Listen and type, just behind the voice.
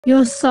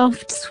Your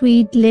soft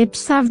sweet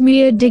lips have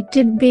me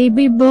addicted,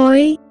 baby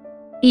boy.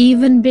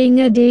 Even being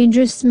a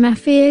dangerous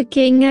mafia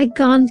king, I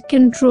can't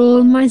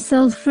control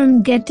myself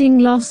from getting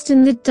lost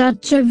in the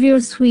touch of your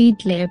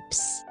sweet lips.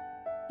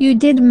 You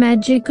did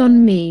magic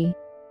on me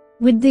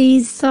with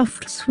these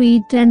soft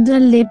sweet tender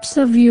lips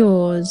of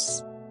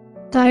yours.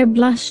 Tae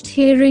blushed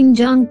hearing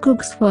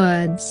Jungkook's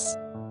words.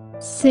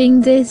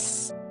 Seeing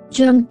this,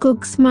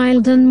 Jungkook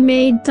smiled and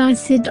made Tae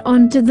sit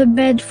onto the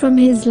bed from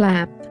his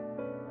lap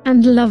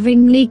and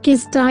lovingly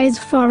kissed Tae's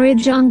forehead.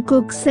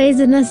 Jungkook says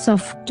in a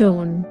soft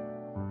tone,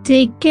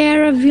 "Take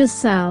care of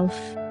yourself.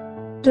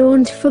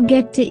 Don't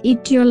forget to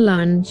eat your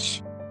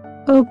lunch.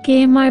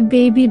 Okay, my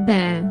baby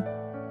bear."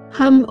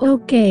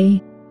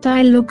 Okay.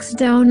 Tae looks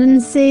down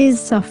and says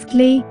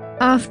softly.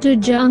 After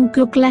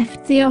Jungkook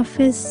left the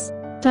office,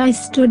 Tae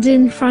stood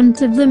in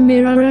front of the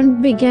mirror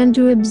and began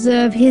to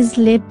observe his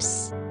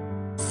lips.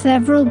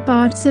 Several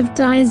parts of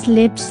Tae's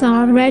lips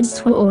are red,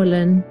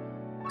 swollen.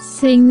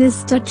 Seeing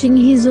this, touching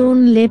his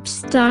own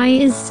lips,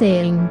 Tae is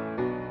saying,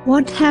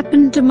 "What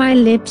happened to my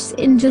lips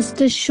in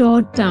just a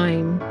short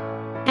time?"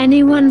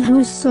 Anyone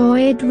who saw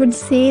it would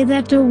say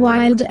that a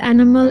wild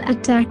animal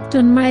attacked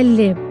on my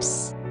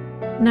lips.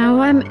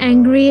 Now I'm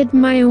angry at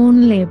my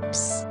own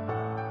lips.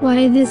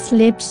 Why this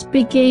lips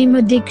became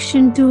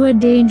addiction to a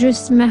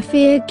dangerous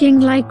mafia king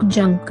like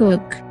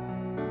Jungkook.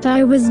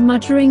 Tae was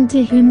muttering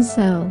to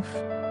himself.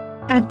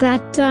 At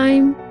that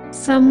time,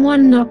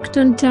 someone knocked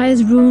on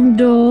Tae's room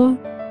door,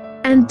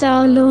 and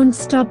Tae alone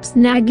stops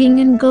nagging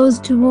and goes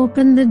to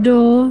open the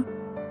door.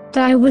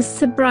 Tae was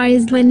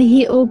surprised when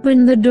he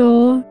opened the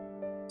door,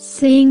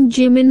 seeing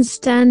Jimin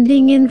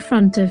standing in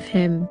front of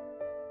him.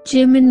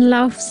 Jimin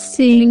laughs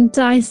seeing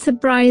Tae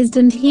surprised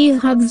and he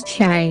hugs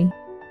Tae.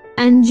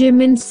 And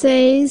Jimin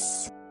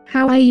says,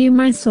 "How are you,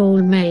 my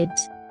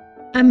soulmate?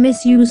 I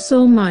miss you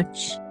so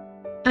much."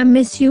 "I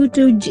miss you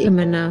too,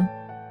 Jimina."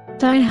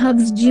 Tae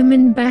hugs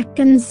Jimin back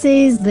and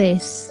says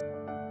this.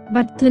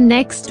 But the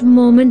next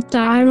moment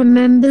Tae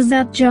remembers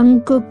that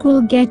Jungkook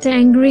will get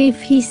angry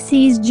if he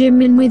sees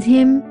Jimin with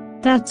him.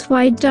 That's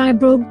why Tae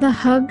broke the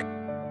hug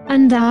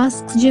and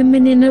asks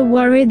Jimin in a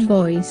worried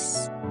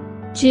voice,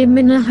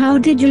 "Jimina, how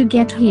did you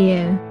get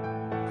here?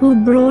 Who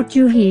brought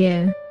you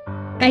here?"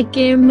 "I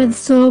came with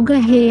Soga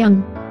Haeyoung.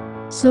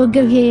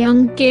 Soga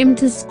Haeyoung came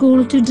to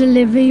school to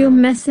deliver your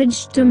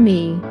message to me.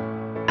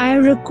 I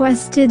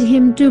requested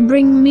him to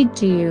bring me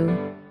to you,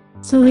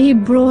 so he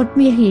brought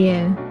me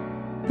here.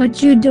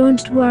 But you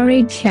don't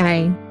worry,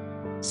 Tae.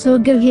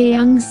 Soga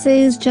Haeyoung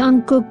says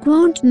Jungkook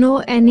won't know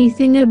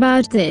anything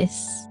about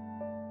this,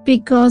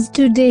 because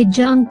today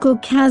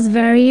Jungkook has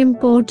very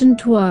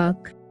important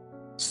work.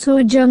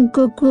 So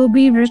Jungkook will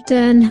be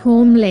return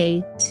home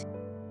late,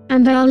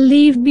 and I'll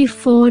leave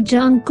before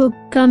Jungkook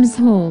comes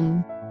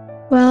home."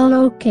 "Well,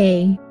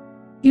 okay.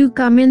 You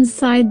come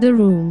inside the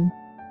room.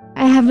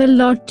 I have a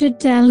lot to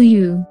tell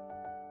you."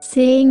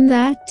 Saying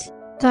that,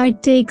 Tae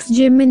takes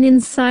Jimin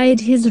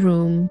inside his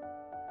room,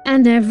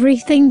 and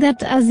everything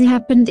that has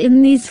happened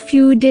in these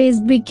few days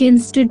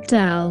begins to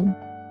tell.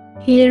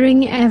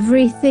 Hearing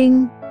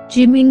everything,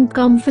 Jimin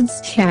comforts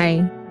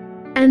Tae,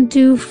 and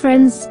two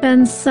friends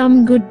spend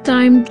some good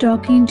time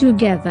talking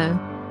together.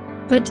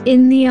 But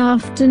in the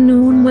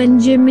afternoon, when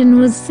Jimin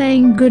was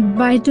saying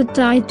goodbye to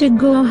Tae to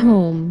go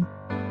home,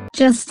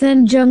 just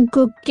then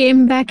Jungkook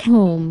came back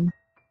home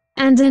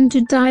and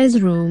into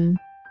Tae's room.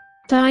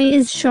 Tae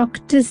is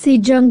shocked to see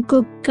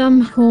Jungkook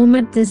come home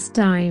at this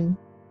time.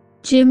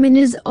 Jimin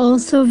is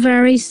also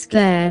very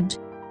scared.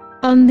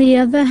 On the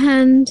other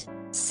hand,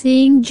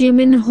 seeing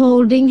Jimin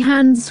holding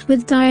hands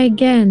with Tae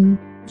again,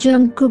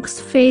 Jungkook's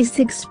face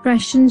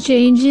expression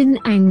changed in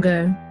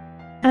anger.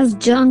 As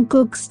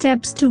Jungkook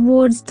steps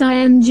towards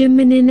Tae and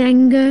Jimin in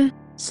anger,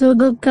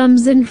 Soga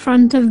comes in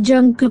front of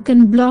Jungkook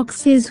and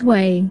blocks his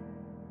way.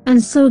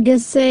 And Soga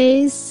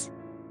says,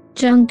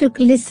 "Jungkook,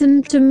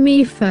 listen to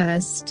me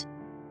first.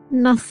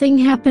 Nothing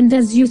happened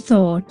as you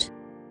thought.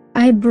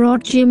 I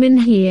brought Jimin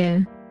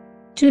here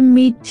to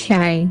meet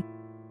Tae.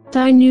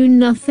 Tae knew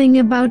nothing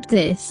about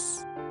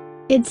this.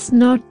 It's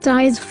not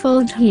Tae's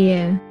fault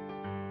here.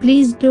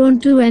 Please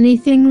don't do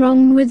anything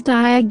wrong with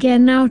Tae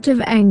again." Out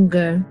of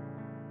anger,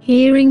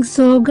 hearing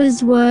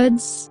Soga's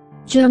words,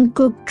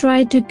 Jungkook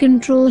tried to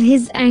control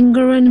his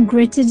anger and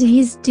gritted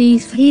his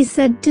teeth. He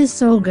said to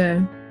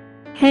Soga,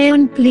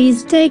 "Haeyeon,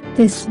 please take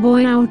this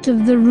boy out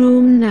of the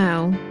room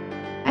now.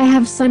 I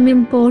have some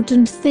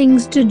important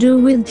things to do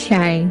with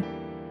Tae."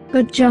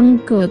 "But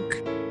Jungkook."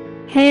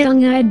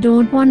 "Haeyeon, I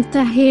don't want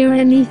to hear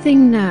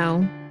anything now.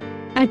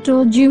 I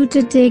told you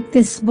to take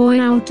this boy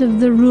out of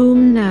the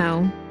room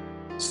now.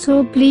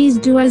 So please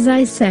do as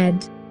I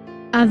said.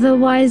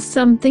 Otherwise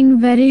something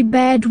very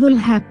bad will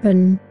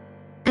happen.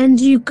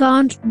 And you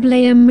can't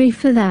blame me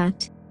for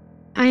that.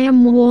 I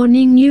am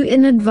warning you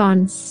in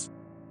advance."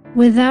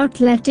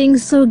 Without letting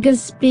Soga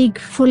speak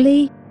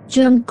fully,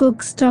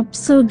 Jungkook stopped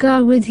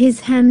Soga with his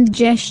hand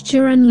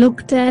gesture and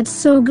looked at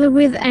Soga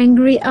with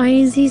angry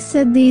eyes. He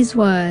said these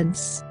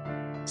words.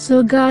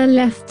 Soga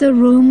left the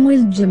room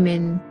with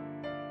Jimin,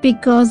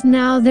 because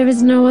now there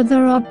is no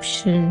other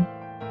option.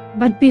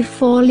 But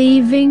before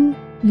leaving,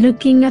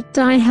 looking at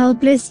Tae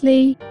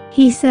helplessly,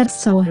 he said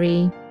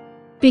sorry.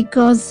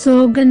 Because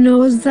Soga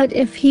knows that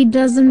if he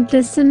doesn't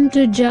listen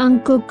to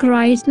Jungkook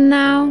right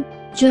now,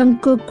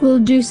 Jungkook will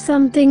do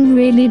something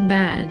really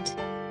bad,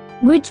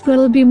 which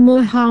will be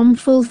more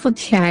harmful for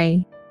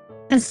Tae.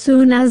 As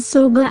soon as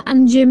Soga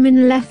and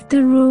Jimin left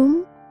the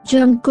room,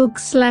 Jungkook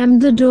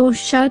slammed the door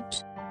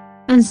shut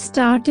and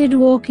started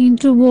walking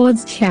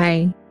towards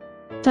Tae.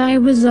 Tae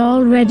was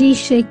already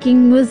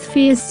shaking with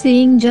fear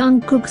seeing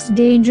Jungkook's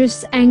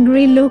dangerous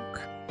angry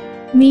look.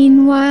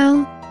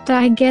 Meanwhile,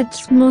 Tae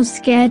gets more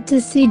scared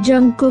to see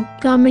Jungkook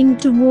coming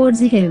towards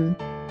him.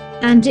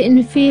 And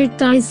in fear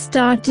Tae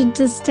started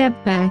to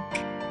step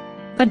back.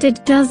 But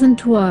it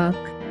doesn't work.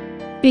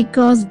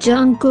 Because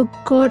Jungkook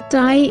caught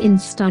Tae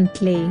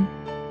instantly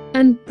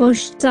and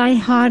pushed Tae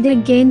hard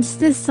against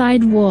the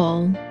side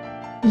wall.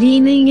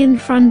 Leaning in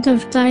front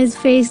of Tae's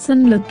face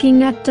and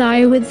looking at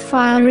Tae with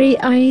fiery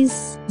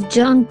eyes,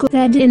 Jungkook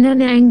said in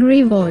an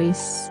angry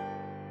voice,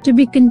 "To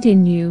be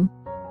continued."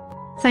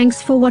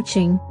 Thanks for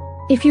watching.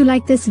 If you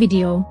like this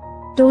video,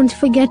 don't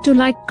forget to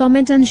like,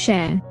 comment and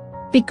share,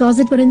 because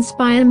it will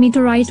inspire me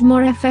to write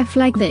more FF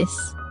like this.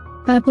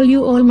 Purple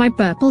you all my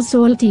purple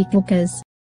soul Taekookers.